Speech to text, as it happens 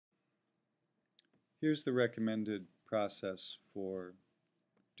Here's the recommended process for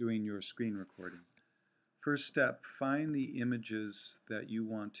doing your screen recording. First step, find the images that you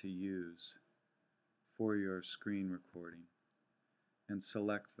want to use for your screen recording and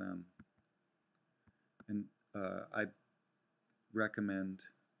select them. And I recommend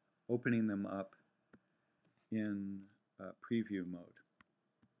opening them up in preview mode.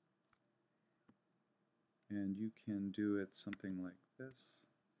 And you can do it something like this.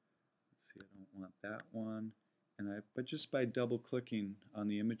 Let's see, I don't want that one. But just by double clicking on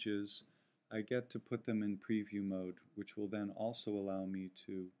the images, I get to put them in preview mode, which will then also allow me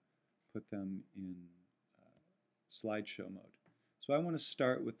to put them in slideshow mode. So I want to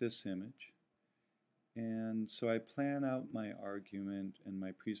start with this image, and so I plan out my argument and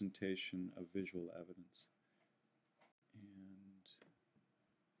my presentation of visual evidence. And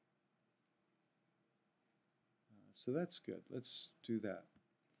so that's good. Let's do that.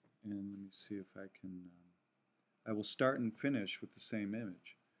 And let me see if I can, I will start and finish with the same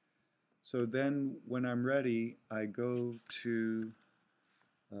image. So then when I'm ready, I go to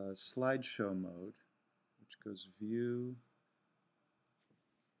slideshow mode, which goes View,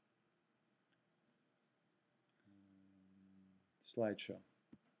 Slideshow.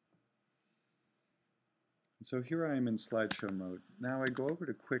 And so here I am in slideshow mode. Now I go over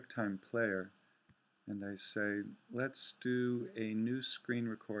to QuickTime Player and I say, let's do a new screen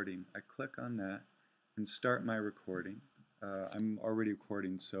recording. I click on that and start my recording. I'm already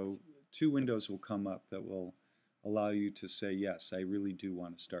recording, so two windows will come up that will allow you to say, yes, I really do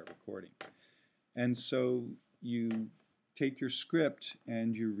want to start recording. And so you take your script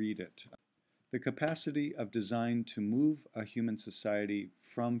and you read it. The capacity of design to move a human society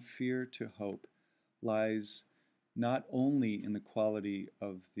from fear to hope lies not only in the quality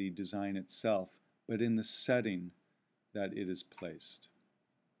of the design itself, but in the setting that it is placed.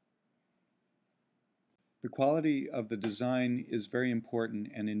 The quality of the design is very important,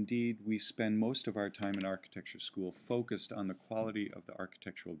 and indeed we spend most of our time in architecture school focused on the quality of the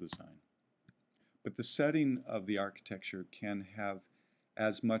architectural design. But the setting of the architecture can have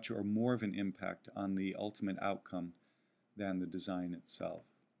as much or more of an impact on the ultimate outcome than the design itself.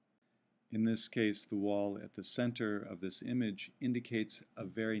 In this case, the wall at the center of this image indicates a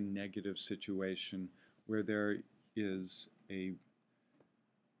very negative situation where there is a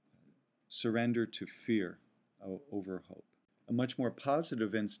surrender to fear over hope. A much more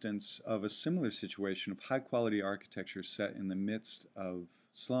positive instance of a similar situation of high-quality architecture set in the midst of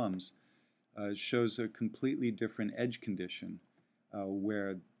slums shows a completely different edge condition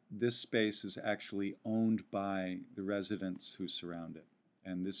where this space is actually owned by the residents who surround it.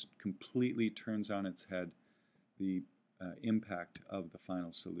 And this completely turns on its head the impact of the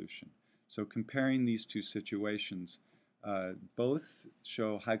final solution. So comparing these two situations, both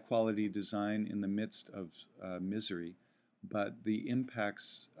show high-quality design in the midst of misery, but the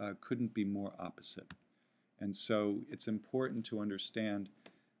impacts couldn't be more opposite. And so it's important to understand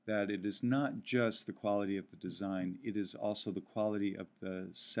that it is not just the quality of the design, it is also the quality of the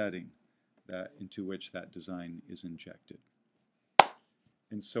setting into which that design is injected.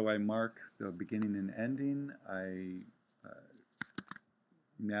 And so I mark the beginning and ending. I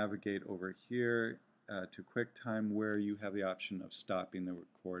navigate over here to QuickTime, where you have the option of stopping the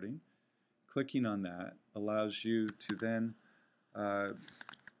recording. Clicking on that allows you to then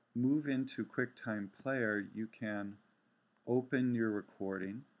move into QuickTime Player. You can open your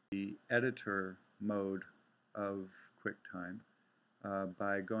recording, the editor mode of QuickTime,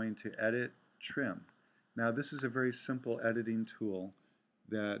 by going to Edit, Trim. Now this is a very simple editing tool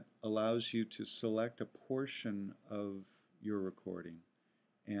that allows you to select a portion of your recording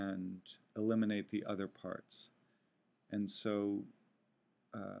and eliminate the other parts. And so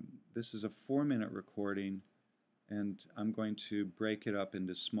this is a 4-minute recording, and I'm going to break it up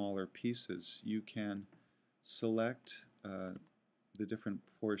into smaller pieces. You can select the different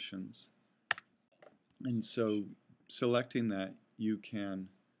portions, and so selecting that, you can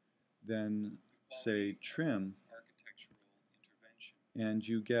then say Trim, and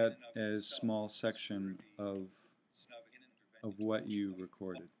you get a small section of what you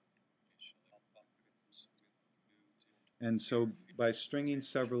recorded. And so by stringing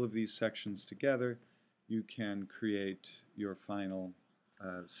several of these sections together, you can create your final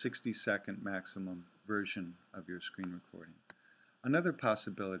 60-second maximum version of your screen recording. Another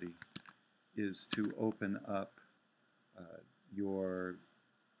possibility is to open up your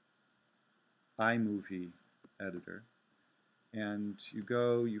iMovie editor, and you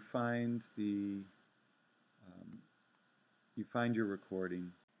find your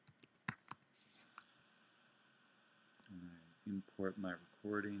recording, and I import my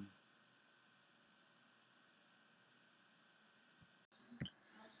recording,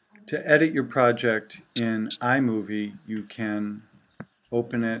 To edit your project in iMovie, you can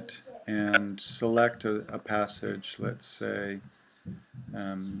open it and select a passage. Let's say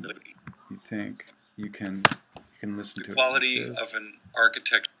you think you can listen to it. The quality of an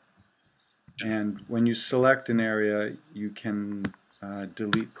architecture. And when you select an area, you can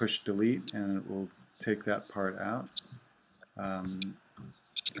push delete, and it will take that part out. And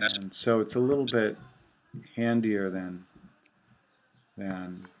so it's a little bit handier than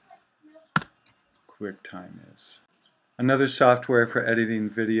QuickTime is. Another software for editing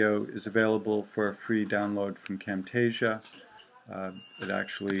video is available for a free download from Camtasia. It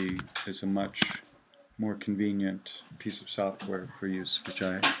actually is a much more convenient piece of software for use, which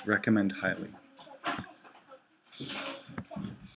I recommend highly.